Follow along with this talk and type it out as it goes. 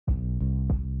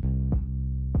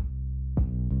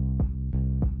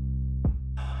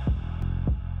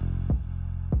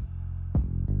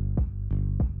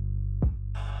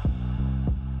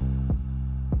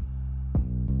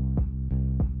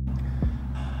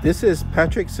This is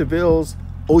Patrick Sebile's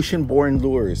ocean-born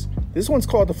lures. This one's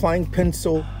called the Flying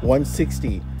Pencil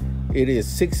 160. It is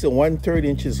 6 1/3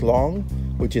 inches long,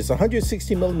 which is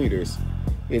 160 millimeters.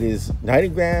 It is 90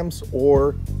 grams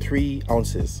or 3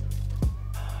 ounces.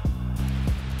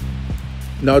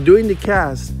 Now during the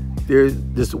cast,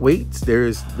 there's weights,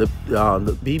 there's the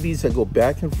BBs that go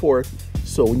back and forth.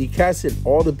 So when you cast it,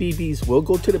 all the BBs will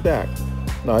go to the back.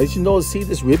 Now, as you know, see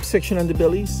this rib section on the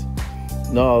bellies?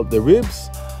 Now, the ribs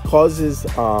causes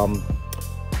the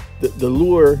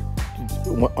lure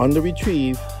on the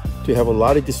retrieve to have a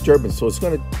lot of disturbance. So it's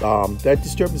going to, that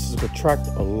disturbance is going to attract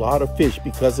a lot of fish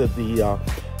because of the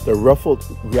ruffled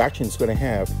reaction it's going to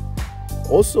have.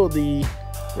 Also,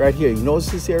 right here, you notice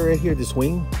this area here, this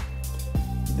wing?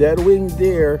 That wing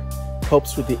there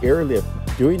helps with the airlift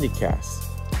during the cast.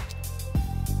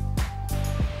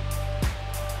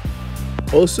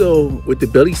 Also, with the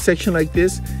belly section like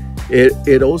this,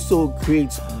 it also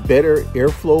creates better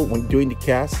airflow when doing the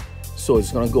cast. So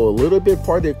it's going to go a little bit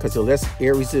farther because of less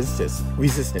air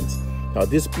resistance. Now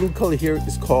this blue color here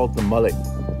is called the mullet.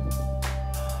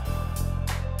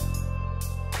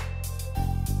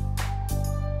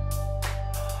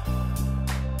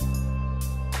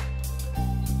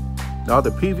 Now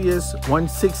the previous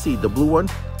 160, the blue one,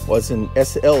 was an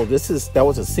SL. That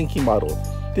was a sinking model.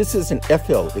 This is an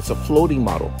FL, it's a floating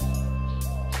model.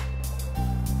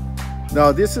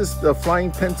 Now this is the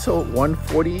Flying Pencil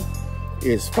 140.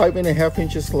 It's 5.5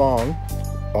 inches long,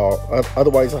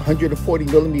 otherwise 140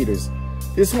 millimeters.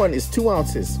 This one is 2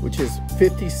 ounces, which is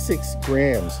 56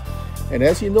 grams. And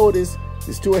as you notice,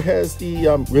 this tool has the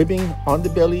ribbing on the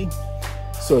belly.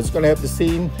 So it's gonna have the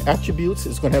same attributes.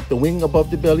 It's gonna have the wing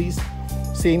above the bellies,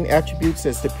 same attributes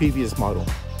as the previous model.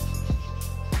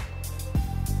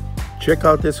 Check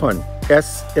out this one,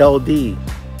 SLD.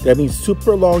 That means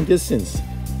super long distance,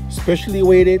 specially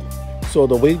weighted, so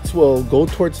the weights will go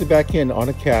towards the back end on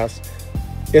a cast.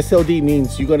 SLD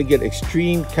means you're gonna get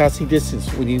extreme casting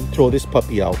distance when you throw this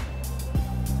puppy out.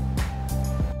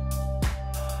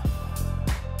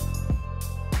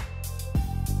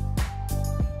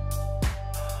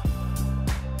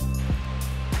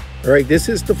 All right, this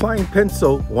is the Flying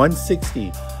Pencil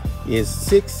 160. Is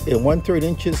 6 1/3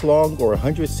 inches long or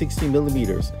 160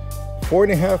 millimeters.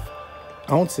 4.5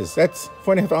 ounces. That's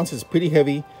 4.5 ounces, pretty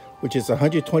heavy, which is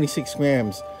 126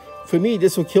 grams. For me,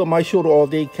 this will kill my shoulder all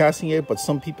day casting it, but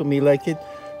some people may like it.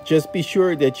 Just be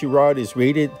sure that your rod is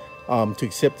rated to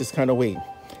accept this kind of weight.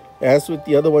 As with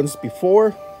the other ones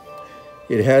before,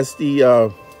 it has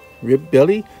the rib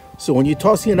belly. So when you're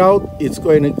tossing it out, it's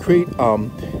going to create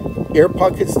air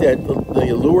pockets that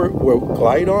the lure will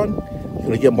glide on. You're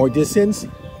going to get more distance.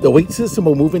 The weight system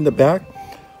will move in the back,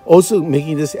 also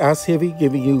making this ass heavy,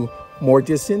 giving you more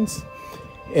distance.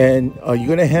 And you're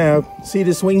going to have, see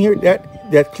this wing here?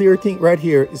 That clear thing right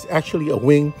here is actually a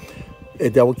wing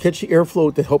that will catch the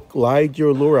airflow to help glide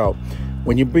your lure out.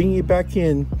 When you bring it back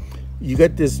in, you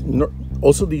get this,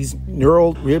 also these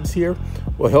knurled ribs here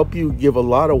will help you give a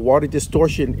lot of water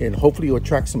distortion and hopefully you'll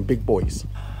attract some big boys.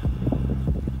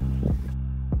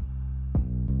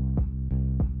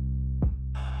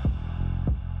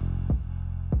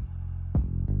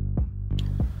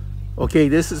 Okay,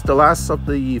 this is the last of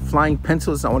the flying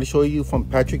pencils I want to show you from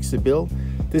Patrick Sebile.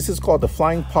 This is called the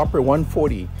Flying Popper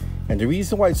 140. And the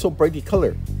reason why it's so brightly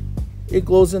colored, it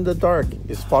glows in the dark,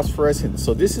 it's phosphorescent.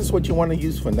 So this is what you want to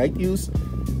use for night use.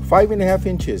 5.5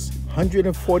 inches,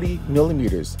 140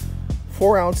 millimeters,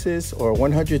 4 ounces or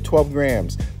 112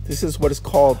 grams. This is what is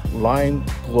called lime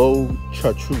glow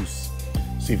chartreuse.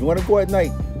 So if you want to go at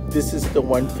night, this is the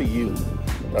one for you.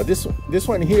 Now this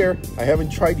one here, I haven't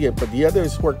tried yet, but the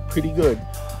others work pretty good.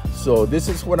 So this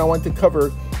is what I want to cover.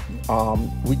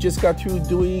 We just got through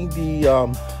doing the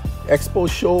expo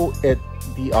show at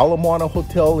the Ala Moana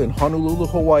Hotel in Honolulu,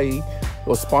 Hawaii. It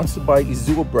was sponsored by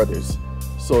Izuo Brothers.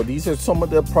 So these are some of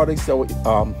the products that were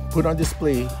put on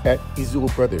display at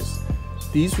Izuo Brothers.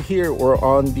 These here were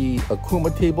on the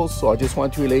Akuma table, so I just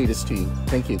want to relay this to you.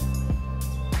 Thank you.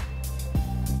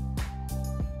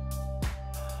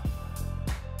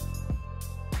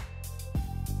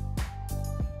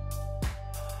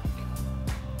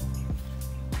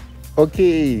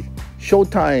 Okay,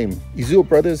 showtime. Izuo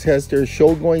Brothers has their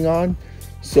show going on.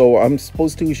 So I'm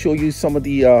supposed to show you some of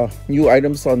the new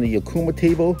items on the Akuma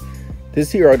table.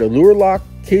 This here are the lure lock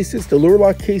cases. The lure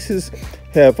lock cases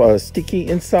have sticky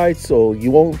inside, so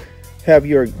you won't have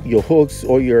your hooks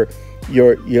or your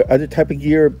other type of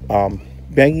gear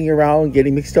banging around,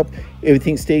 getting mixed up.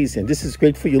 Everything stays in. This is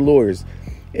great for your lures.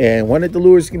 And one of the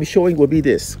lures I'm going to be showing will be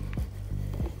this.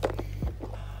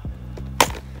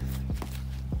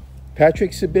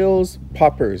 Patrick Sebile's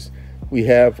poppers. We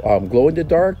have glow in the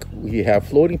dark, we have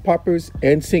floating poppers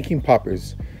and sinking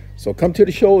poppers. So come to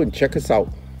the show and check us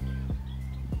out.